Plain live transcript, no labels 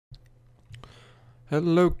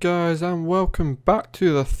Hello guys and welcome back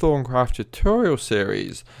to the Thaumcraft tutorial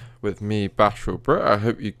series with me, Bashful Brit. I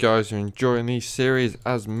hope you guys are enjoying these series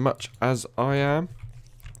as much as I am.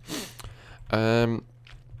 I'm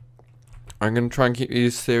going to try and keep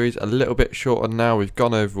these series a little bit shorter now. We've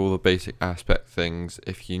gone over all the basic aspect things.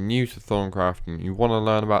 If you're new to Thaumcraft and you want to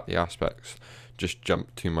learn about the aspects, just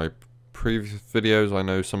jump to my previous videos. I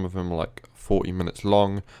know some of them are like 40 minutes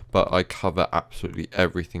long, but I cover absolutely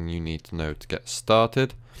everything you need to know to get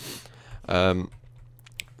started. But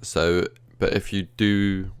if you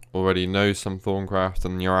do already know some Thaumcraft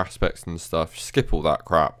and your aspects and stuff, skip all that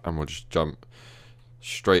crap and we'll just jump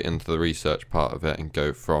straight into the research part of it and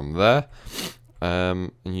go from there.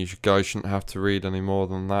 And you guys shouldn't have to read any more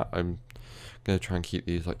than that. I'm going to try and keep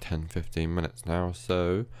these like 10-15 minutes now,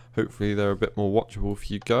 so hopefully they're a bit more watchable for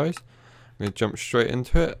you guys. I'm going to jump straight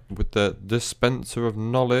into it with the dispenser of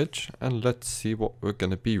knowledge, and let's see what we're going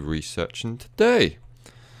to be researching today.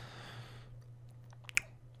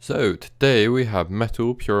 So today we have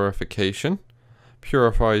metal purification.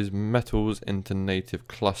 Purifies metals into native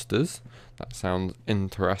clusters. That sounds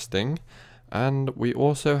interesting. And we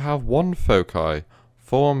also have one foci.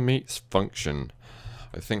 Form meets function.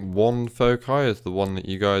 I think one foci is the one that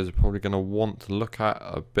you guys are probably going to want to look at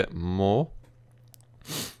a bit more.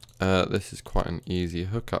 This is quite an easy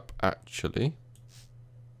hookup actually.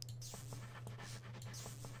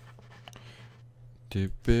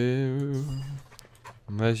 And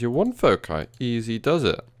there's your one foci. Easy does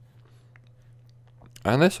it.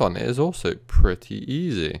 And this one is also pretty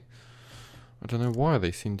easy. I don't know why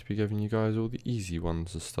they seem to be giving you guys all the easy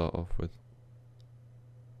ones to start off with.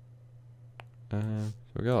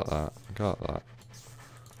 We got that. We got that.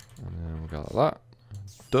 And then we got that.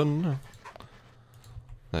 Done.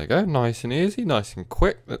 There you go. Nice and easy. Nice and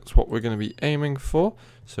quick. That's what we're going to be aiming for.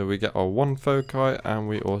 So we get our one foci and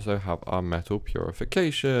we also have our metal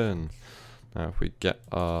purification. Now if we get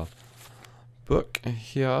our book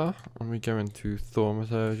here and we go into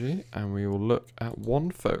Thaumaturgy and we will look at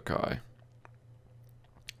one foci.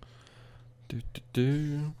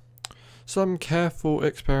 Some careful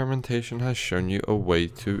experimentation has shown you a way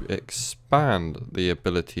to expand the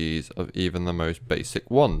abilities of even the most basic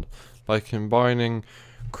wand by combining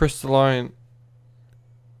crystalline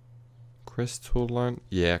vis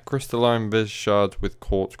shards with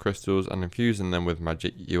quartz crystals and infusing them with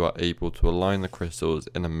magic. You are able to align the crystals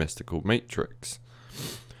in a mystical matrix.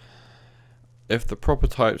 If the proper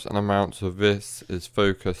types and amounts of this is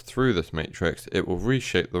focused through this matrix, it will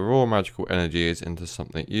reshape the raw magical energies into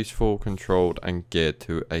something useful, controlled and geared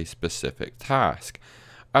to a specific task.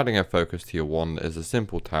 Adding a focus to your wand is a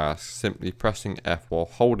simple task. Simply pressing F while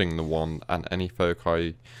holding the wand and any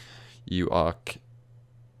foci you are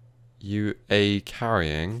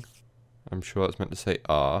carrying, I'm sure that's meant to say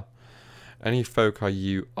are, any foci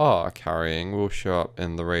you are carrying will show up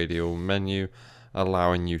in the radial menu,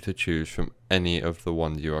 allowing you to choose from any of the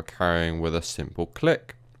ones you are carrying with a simple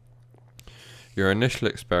click. Your initial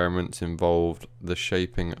experiments involved the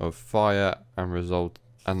shaping of fire and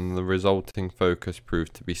the resulting focus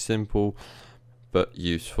proved to be a simple but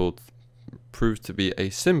useful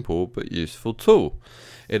tool.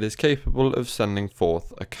 It is capable of sending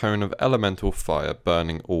forth a cone of elemental fire,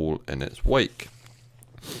 burning all in its wake.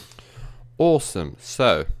 Awesome.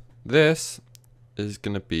 So this is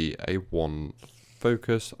going to be a one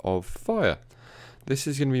focus of fire. This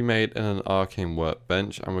is going to be made in an Arcane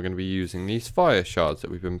Workbench, and we're going to be using these fire shards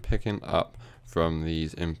that we've been picking up from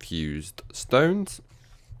these infused stones.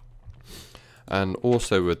 And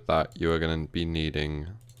also with that, you are going to be needing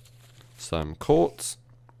some quartz,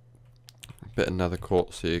 a bit of nether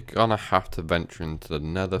quartz, so you're going to have to venture into the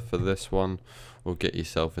nether for this one, or get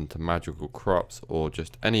yourself into magical crops, or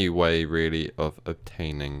just any way really of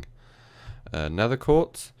obtaining nether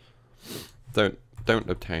quartz. Don't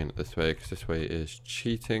obtain it this way, because this way is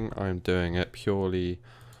cheating. I'm doing it purely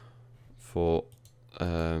for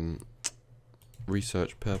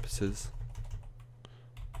research purposes.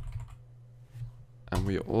 And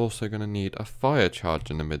we're also going to need a fire charge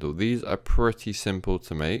in the middle. These are pretty simple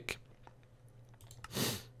to make.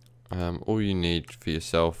 All you need for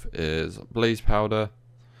yourself is blaze powder,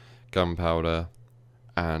 gunpowder,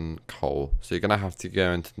 and coal. So you're going to have to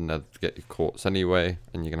go into the nether to get your quartz anyway,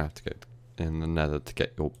 and you're going to have to go in the nether to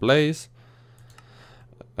get your blaze.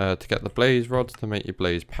 To get the blaze rods to make your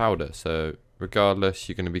blaze powder. So regardless,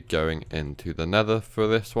 you're going to be going into the nether for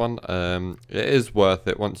this one. It is worth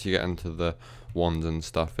it once you get into the wands and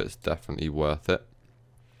stuff. It's definitely worth it.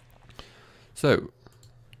 So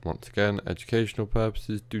once again, educational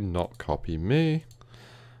purposes, do not copy me.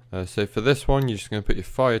 So for this one, you're just going to put your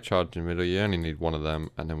fire charge in the middle. You only need one of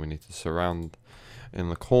them, and then we need to surround in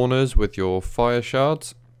the corners with your fire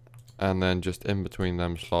shards. And then just in between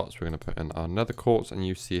them slots, we're going to put in our nether quartz, and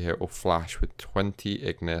you see here it will flash with 20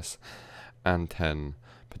 ignis and 10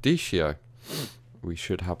 perditio. We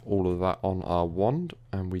should have all of that on our wand,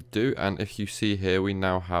 and we do. And if you see here, we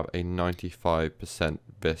now have a 95%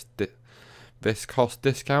 vis cost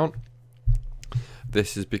discount.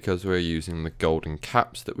 This is because we're using the golden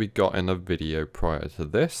caps that we got in a video prior to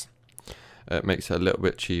this. It makes it a little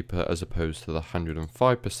bit cheaper as opposed to the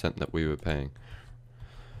 105% that we were paying.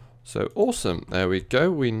 So awesome, there we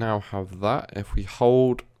go. We now have that. If we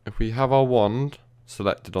have our wand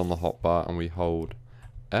selected on the hotbar and we hold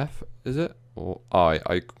F, is it? Or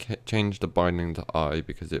I changed the binding to I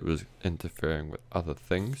because it was interfering with other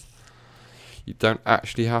things. You don't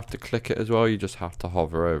actually have to click it as well, you just have to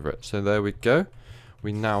hover over it. So there we go.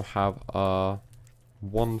 We now have our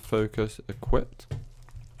wand focus equipped.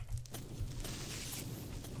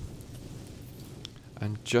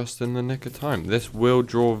 And just in the nick of time. This will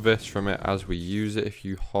draw vis from it as we use it. If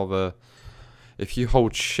you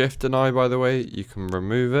hold shift and I, by the way, you can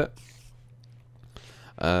remove it.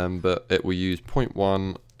 But it will use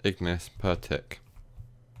 0.1 ignis per tick.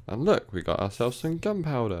 And look, we got ourselves some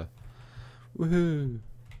gunpowder. Woohoo!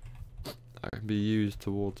 That can be used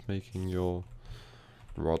towards making your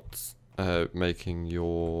rods, making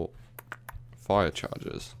your fire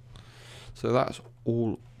chargers. So that's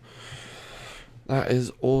all. That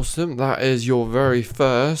is awesome. That is your very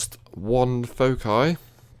first wand foci.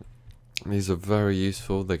 These are very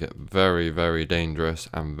useful. They get very, very dangerous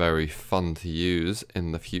and very fun to use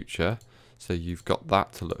in the future. So you've got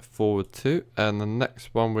that to look forward to. And the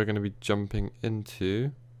next one we're going to be jumping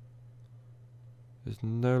into is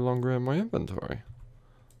no longer in my inventory.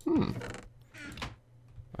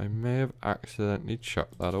 I may have accidentally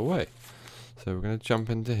chucked that away. So we're going to jump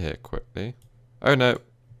into here quickly. Oh no.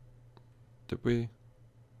 Did we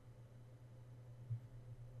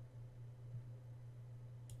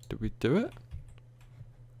do it?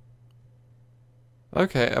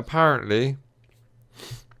 Okay, apparently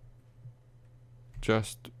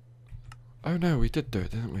oh no, we did do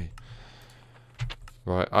it, didn't we?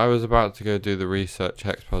 Right, I was about to go do the research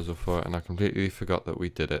hex puzzle for it and I completely forgot that we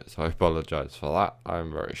did it, so I apologize for that.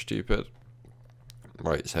 I'm very stupid.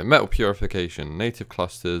 Right, so metal purification. Native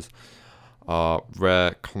clusters are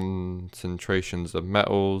rare concentrations of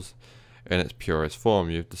metals in its purest form.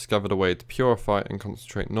 You've discovered a way to purify and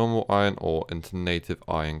concentrate normal iron ore into native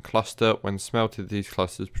iron cluster. When smelted, these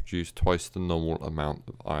clusters produce twice the normal amount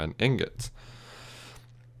of iron ingots.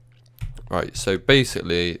 Right, so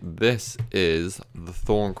basically this is the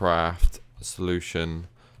Thaumcraft solution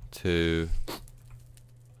to...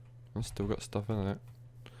 I've still got stuff in it.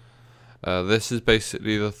 This is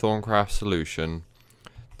basically the Thaumcraft solution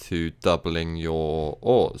to doubling your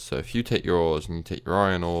ores. So if you take your ores and you take your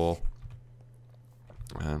iron ore,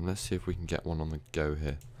 let's see if we can get one on the go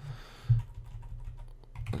here.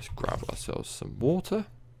 Let's grab ourselves some water.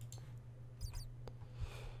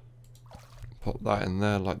 Pop that in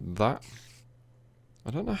there like that. I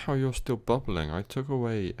don't know how you're still bubbling. I took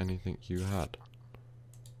away anything you had.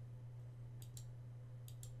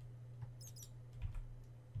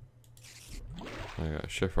 There you go.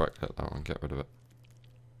 Shift right click that one, get rid of it.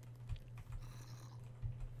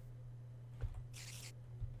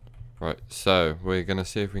 Right, so we're gonna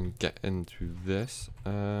see if we can get into this.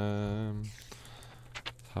 Let's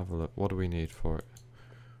have a look. What do we need for it?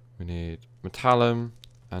 We need metallum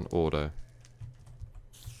and auto.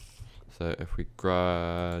 So if we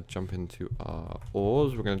jump into our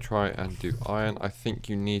ores, we're going to try and do iron. I think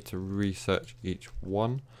you need to research each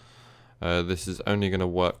one. This is only going to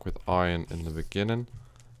work with iron in the beginning.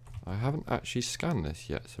 I haven't actually scanned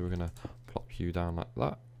this yet, so we're going to plop you down like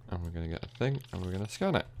that. And we're going to get a thing, and we're going to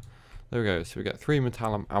scan it. There we go. So we get 3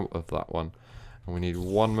 metallum out of that one. And we need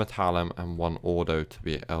 1 metallum and 1 auto to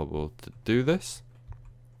be able to do this.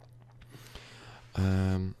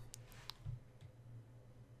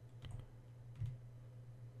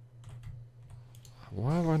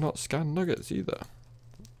 Why have I not scanned nuggets either?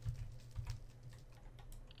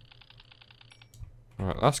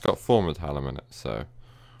 Alright, that's got 4 metallum in it, so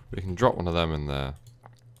we can drop one of them in there.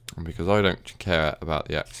 And because I don't care about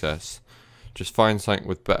the excess, just find something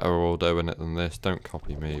with better auto in it than this. Don't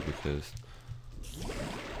copy me because...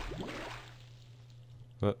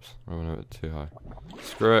 Whoops, I went a bit too high.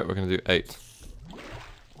 Screw it, we're going to do 8.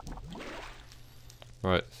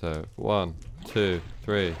 Right, so 1, 2,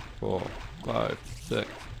 3, 4, 5, 6,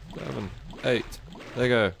 7, 8. There you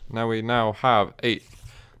go. Now we have 8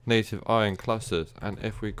 native iron clusters, and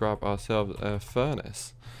if we grab ourselves a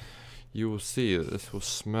furnace, you will see that this will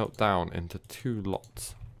smelt down into 2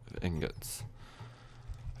 lots of ingots,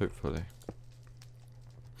 hopefully.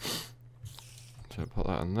 So put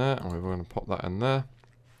that in there, and we're going to pop that in there.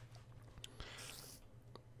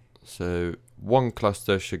 So 1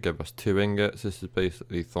 cluster should give us 2 ingots. This is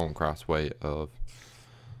basically Thaumcraft's way of...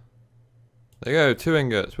 There you go, 2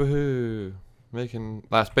 ingots, woohoo!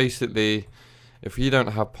 That's basically, if you don't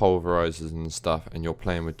have pulverizers and stuff and you're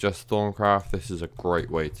playing with just Thaumcraft, this is a great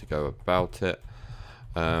way to go about it.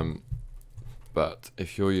 But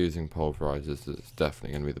if you're using pulverizers, it's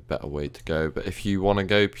definitely going to be the better way to go. But if you want to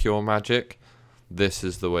go pure magic, this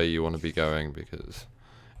is the way you want to be going, because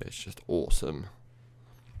it's just awesome.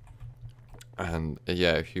 And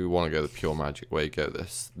yeah, if you want to go the pure magic way, go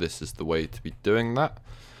this. This is the way to be doing that.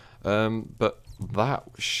 But that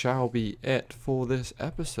shall be it for this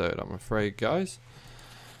episode, I'm afraid, guys.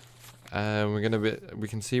 We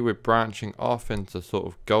can see we're branching off into sort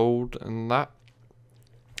of gold and that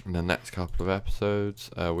in the next couple of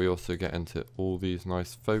episodes. We also get into all these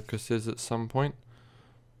nice focuses at some point.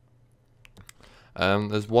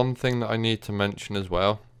 There's one thing that I need to mention as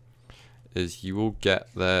well, is you will get,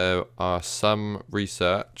 there are some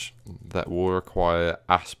research that will require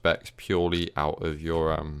aspects purely out of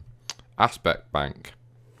your aspect bank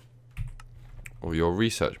or your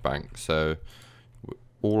research bank. So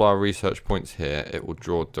all our research points here, it will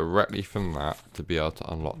draw directly from that to be able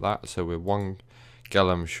to unlock that. So we're 1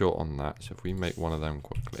 gallon short on that. So if we make 1 of them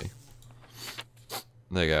quickly,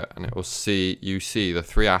 there you go, and it will see, you see the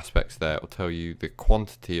 3 aspects there. It will tell you the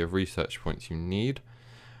quantity of research points you need,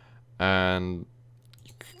 and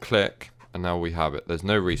you click, and now we have it. There's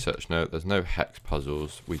no research note, there's no hex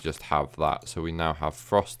puzzles, we just have that. So we now have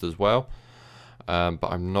frost as well, but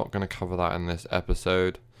I'm not going to cover that in this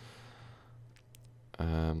episode.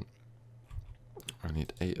 I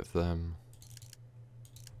need 8 of them.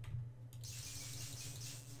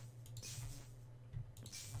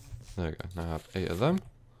 There we go, now I have 8 of them.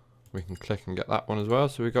 We can click and get that one as well.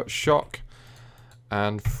 So we've got shock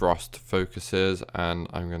and frost focuses, and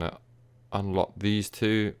I'm going to unlock these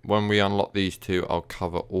 2. When we unlock these 2, I'll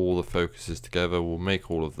cover all the focuses together. We'll make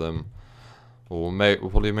all of them. Or we'll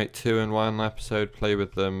probably make 2 in 1 episode, play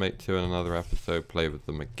with them, make 2 in another episode, play with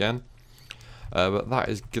them again. But that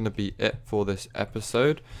is going to be it for this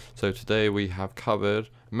episode. So today we have covered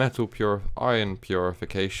iron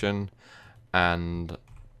purification and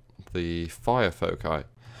the fire foci.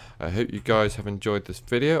 I hope you guys have enjoyed this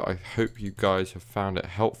video. I hope you guys have found it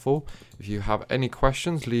helpful. If you have any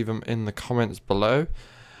questions, leave them in the comments below.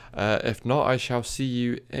 If not, I shall see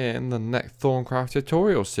you in the next Thaumcraft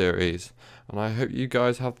tutorial series. And I hope you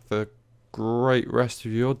guys have the great rest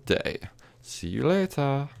of your day. See you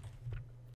later.